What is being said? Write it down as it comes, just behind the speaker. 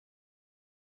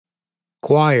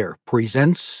Choir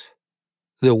presents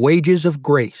The Wages of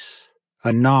Grace,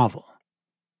 a novel,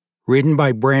 written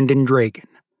by Brandon Dragon,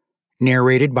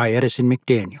 narrated by Edison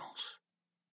McDaniels.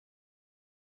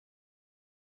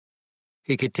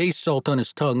 He could taste salt on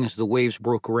his tongue as the waves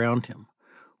broke around him.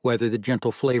 Whether the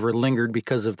gentle flavor lingered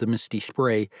because of the misty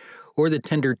spray or the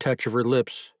tender touch of her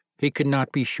lips, he could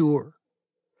not be sure.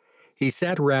 He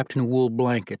sat wrapped in a wool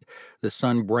blanket, the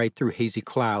sun bright through hazy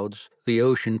clouds, the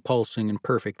ocean pulsing in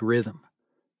perfect rhythm.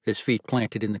 His feet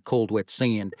planted in the cold, wet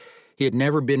sand, he had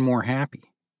never been more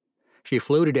happy. She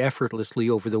floated effortlessly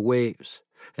over the waves,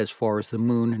 as far as the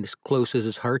moon and as close as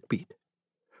his heartbeat.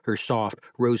 Her soft,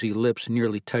 rosy lips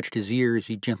nearly touched his ear as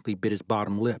he gently bit his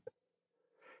bottom lip.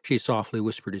 She softly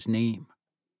whispered his name.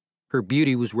 Her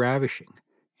beauty was ravishing,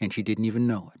 and she didn't even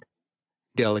know it.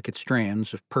 Delicate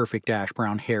strands of perfect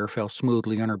ash-brown hair fell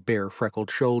smoothly on her bare,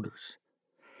 freckled shoulders.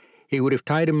 He would have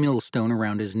tied a millstone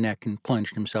around his neck and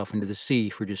plunged himself into the sea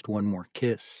for just one more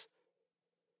kiss.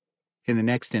 In the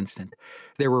next instant,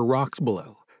 there were rocks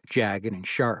below, jagged and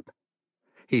sharp.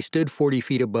 He stood 40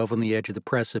 feet above on the edge of the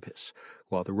precipice,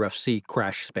 while the rough sea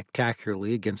crashed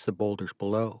spectacularly against the boulders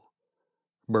below.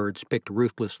 Birds picked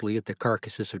ruthlessly at the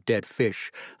carcasses of dead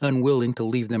fish, unwilling to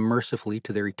leave them mercifully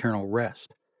to their eternal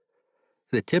rest.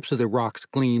 The tips of the rocks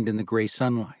gleamed in the gray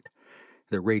sunlight,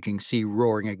 the raging sea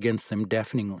roaring against them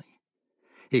deafeningly.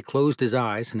 He closed his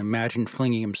eyes and imagined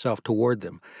flinging himself toward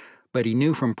them, but he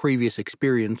knew from previous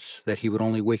experience that he would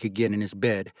only wake again in his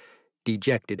bed,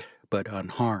 dejected but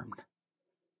unharmed.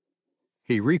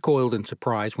 He recoiled in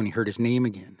surprise when he heard his name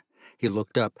again. He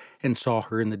looked up and saw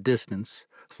her in the distance,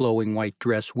 flowing white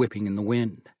dress whipping in the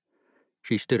wind.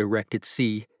 She stood erect at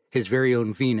sea, his very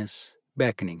own Venus,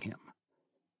 beckoning him.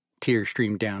 Tears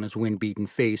streamed down his wind-beaten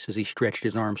face as he stretched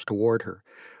his arms toward her,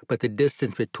 but the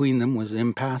distance between them was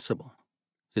impassable.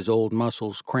 His old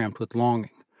muscles cramped with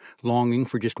longing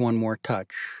for just one more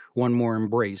touch, one more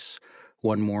embrace,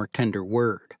 one more tender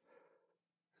word.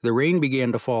 The rain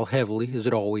began to fall heavily, as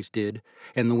it always did,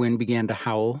 and the wind began to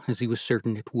howl, as he was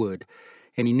certain it would,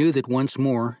 and he knew that once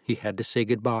more he had to say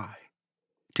goodbye.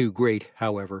 Too great,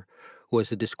 however, was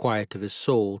the disquiet of his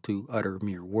soul to utter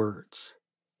mere words.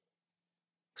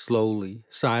 Slowly,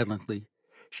 silently,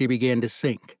 she began to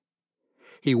sink.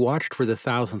 He watched for the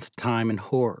 1,000th time in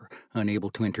horror, unable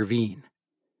to intervene.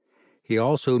 He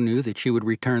also knew that she would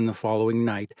return the following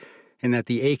night, and that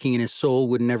the aching in his soul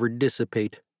would never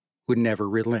dissipate, would never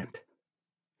relent.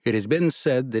 It has been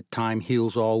said that time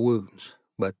heals all wounds,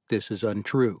 but this is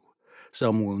untrue.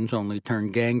 Some wounds only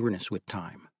turn gangrenous with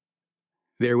time.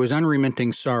 There was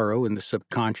unremitting sorrow in the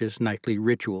subconscious nightly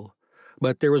ritual,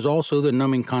 but there was also the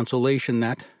numbing consolation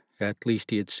that, at least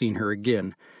he had seen her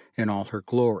again, in all her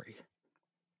glory.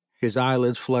 His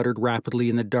eyelids fluttered rapidly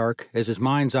in the dark as his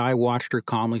mind's eye watched her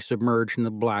calmly submerged in the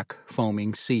black,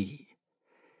 foaming sea.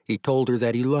 He told her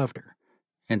that he loved her,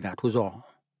 and that was all.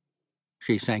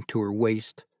 She sank to her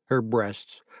waist, her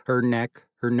breasts, her neck,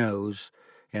 her nose,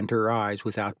 and her eyes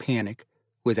without panic,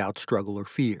 without struggle or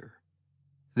fear.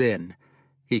 Then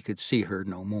he could see her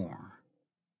no more.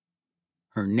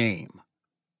 Her name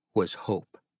was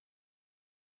Hope.